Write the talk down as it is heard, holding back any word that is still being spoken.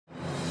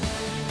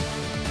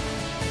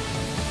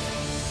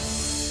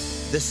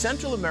The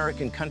Central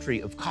American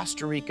country of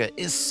Costa Rica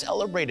is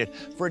celebrated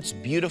for its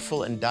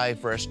beautiful and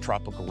diverse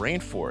tropical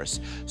rainforests.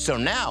 So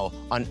now,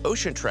 on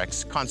Ocean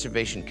Trek's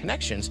Conservation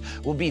Connections,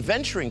 we'll be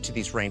venturing to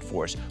these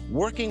rainforests,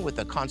 working with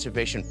a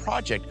conservation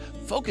project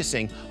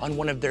focusing on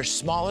one of their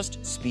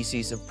smallest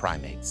species of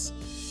primates.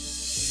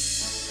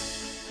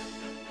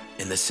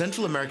 In the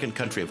Central American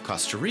country of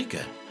Costa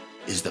Rica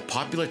is the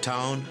popular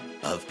town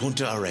of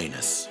Punta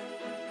Arenas.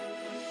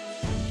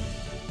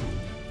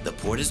 The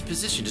port is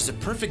positioned as a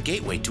perfect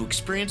gateway to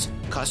experience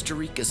Costa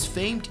Rica's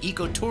famed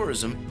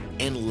ecotourism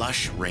and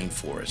lush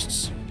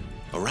rainforests.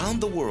 Around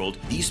the world,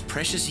 these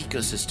precious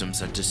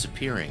ecosystems are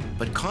disappearing,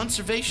 but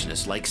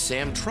conservationists like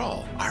Sam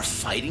Trull are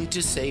fighting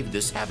to save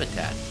this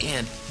habitat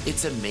and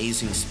its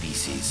amazing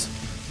species.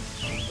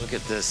 Look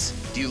at this.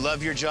 Do you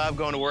love your job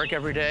going to work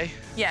every day?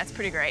 Yeah, it's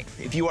pretty great.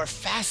 If you are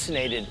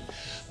fascinated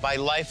by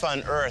life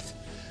on Earth,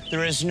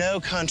 there is no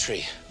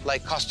country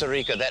like Costa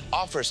Rica that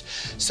offers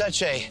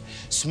such a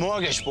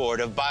smorgasbord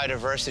of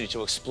biodiversity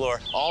to explore.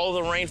 All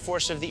the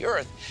rainforests of the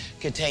Earth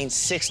contain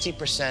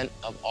 60%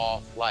 of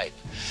all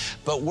life.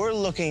 But we're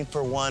looking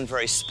for one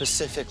very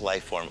specific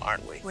life form,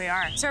 aren't we? We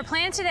are. So our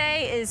plan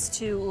today is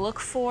to look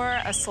for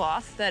a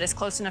sloth that is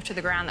close enough to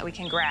the ground that we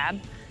can grab,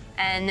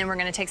 and then we're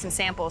going to take some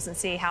samples and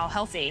see how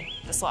healthy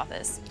the sloth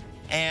is.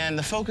 And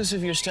the focus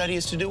of your study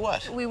is to do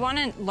what? We want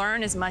to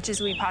learn as much as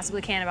we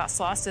possibly can about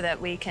sloths so that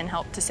we can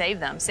help to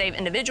save them, save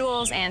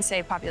individuals and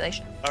save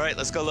population. All right,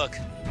 let's go look.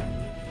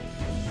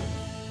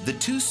 The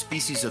two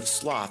species of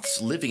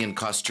sloths living in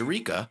Costa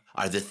Rica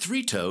are the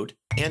three-toed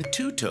and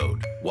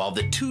two-toed. While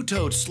the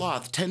two-toed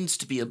sloth tends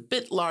to be a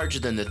bit larger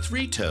than the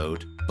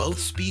three-toed, both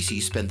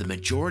species spend the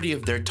majority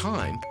of their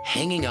time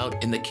hanging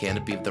out in the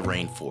canopy of the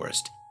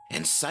rainforest.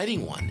 And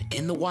sighting one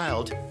in the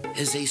wild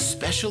is a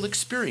special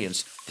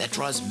experience that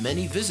draws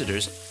many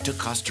visitors to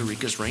Costa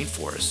Rica's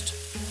rainforest.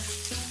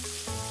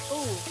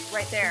 Ooh,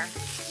 right there.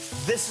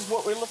 This is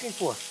what we're looking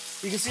for.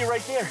 You can see it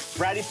right there.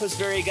 Bradypus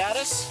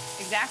variegatus.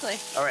 Exactly.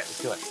 All right,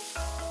 let's do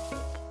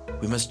it.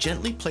 We must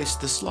gently place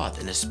the sloth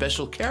in a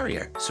special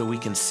carrier so we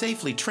can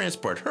safely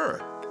transport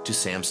her to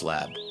Sam's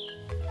lab.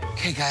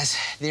 Okay, guys,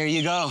 there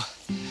you go.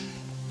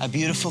 A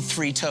beautiful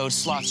three-toed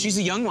sloth. She's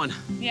a young one.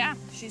 Yeah,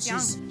 she's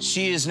young.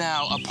 She is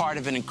now a part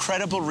of an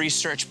incredible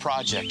research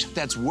project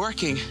that's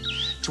working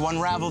to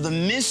unravel the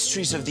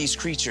mysteries of these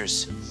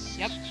creatures.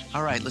 Yep.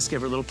 All right, let's give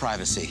her a little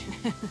privacy.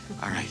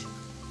 All right.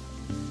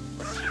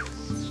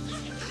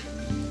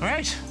 All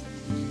right.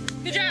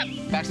 Good job.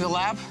 Back to the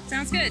lab?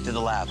 Sounds good. To the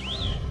lab.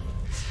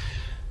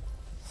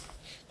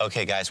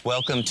 Okay, guys,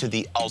 welcome to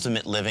the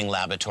ultimate living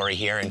laboratory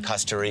here in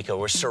Costa Rica.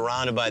 We're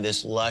surrounded by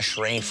this lush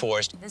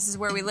rainforest. This is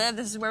where we live,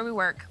 this is where we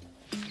work.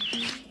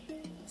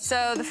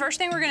 So the first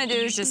thing we're gonna do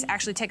is just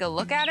actually take a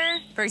look at her.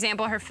 For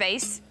example, her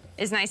face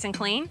is nice and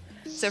clean.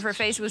 So if her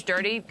face was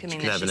dirty, it could mean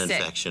that she's sick. Have an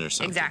infection or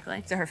something.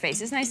 Exactly. So her face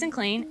is nice and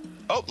clean.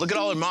 Oh, look at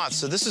all her moths.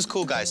 So this is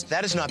cool, guys.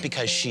 That is not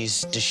because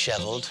she's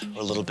disheveled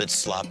or a little bit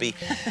sloppy.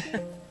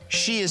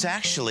 She is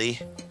actually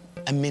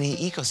a mini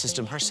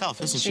ecosystem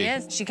herself, isn't she? She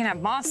is. She can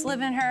have moths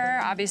live in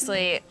her.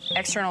 Obviously,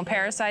 external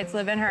parasites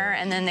live in her,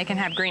 and then they can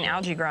have green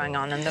algae growing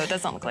on them, though it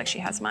doesn't look like she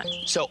has much.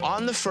 So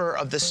on the fur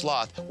of the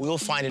sloth, we will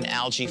find an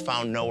algae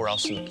found nowhere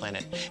else on the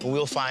planet. And we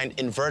will find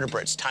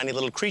invertebrates, tiny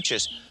little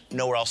creatures,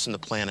 nowhere else on the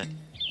planet.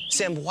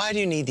 Sam, why do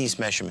you need these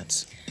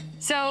measurements?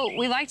 So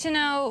we like to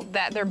know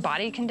that their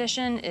body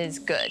condition is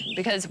good,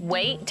 because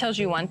weight tells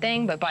you one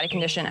thing, but body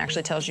condition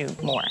actually tells you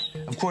more.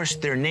 Of course,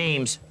 their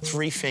names,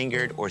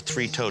 three-fingered or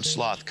three-toed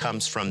sloth,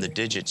 comes from the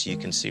digits you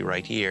can see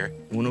right here.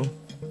 Uno,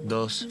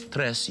 dos,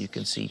 tres, you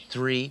can see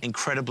three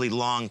incredibly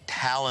long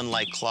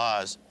talon-like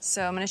claws.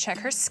 So I'm gonna check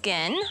her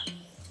skin.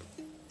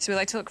 So we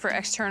like to look for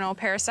external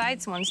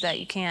parasites, ones that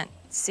you can't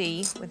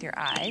see with your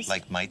eyes.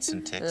 Like mites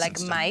and ticks. Like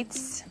and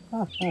mites.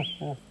 I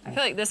feel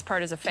like this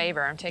part is a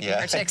favor. I'm taking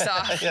her ticks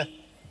off. Yeah.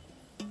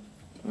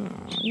 Oh,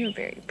 you're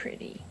very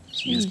pretty.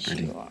 She is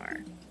pretty. You are.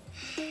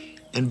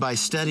 And by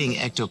studying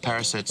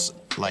ectoparasites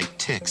like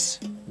ticks,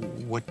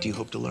 what do you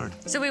hope to learn?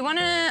 So we want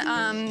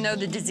to know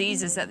the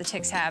diseases that the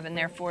ticks have and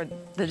therefore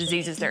the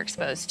diseases they're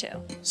exposed to.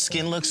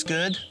 Skin looks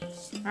good.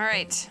 All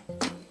right.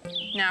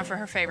 Now for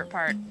her favorite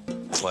part.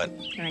 What?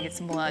 Gonna get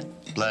some blood.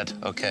 Blood,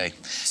 okay.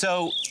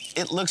 So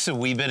it looks a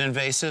wee bit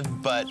invasive,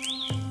 but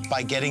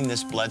by getting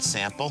this blood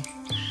sample,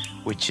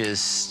 which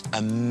is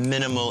a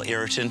minimal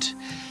irritant,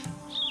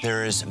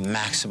 there is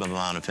maximum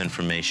amount of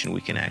information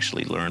we can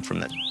actually learn from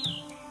that.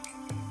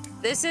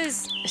 This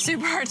is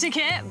super hard to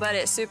get, but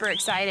it's super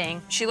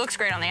exciting. She looks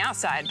great on the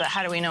outside, but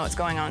how do we know what's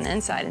going on the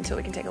inside until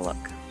we can take a look?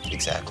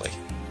 Exactly.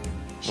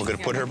 We're gonna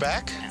put her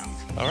back?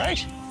 All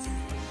right.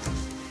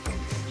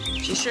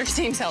 She sure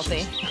seems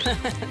healthy.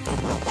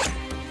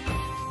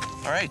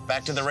 All right,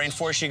 back to the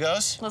rainforest she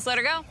goes. Let's let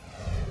her go.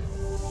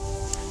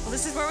 Well,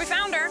 this is where we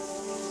found her.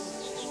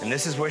 And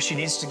this is where she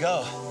needs to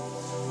go.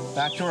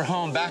 Back to her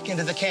home, back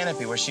into the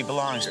canopy where she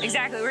belongs.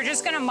 Exactly. We're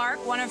just gonna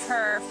mark one of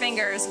her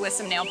fingers with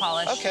some nail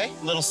polish. Okay,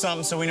 a little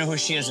something so we know who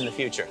she is in the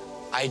future.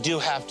 I do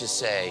have to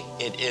say,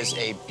 it is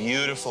a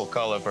beautiful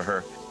color for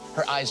her.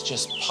 Her eyes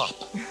just pop.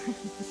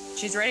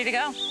 She's ready to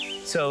go.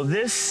 So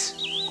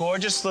this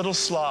gorgeous little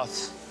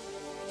sloth,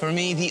 for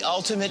me, the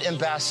ultimate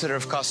ambassador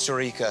of Costa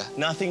Rica.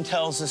 Nothing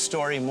tells the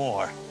story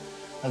more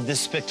of this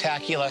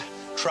spectacular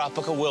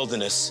tropical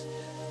wilderness.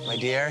 My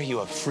dear, you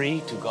are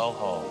free to go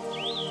home.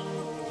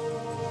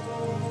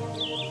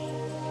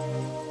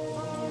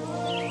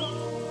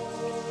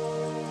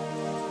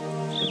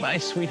 Goodbye,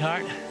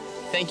 sweetheart.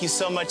 Thank you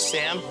so much,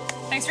 Sam.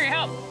 Thanks for your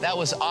help. That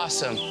was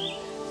awesome.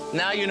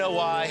 Now you know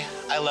why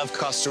I love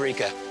Costa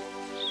Rica.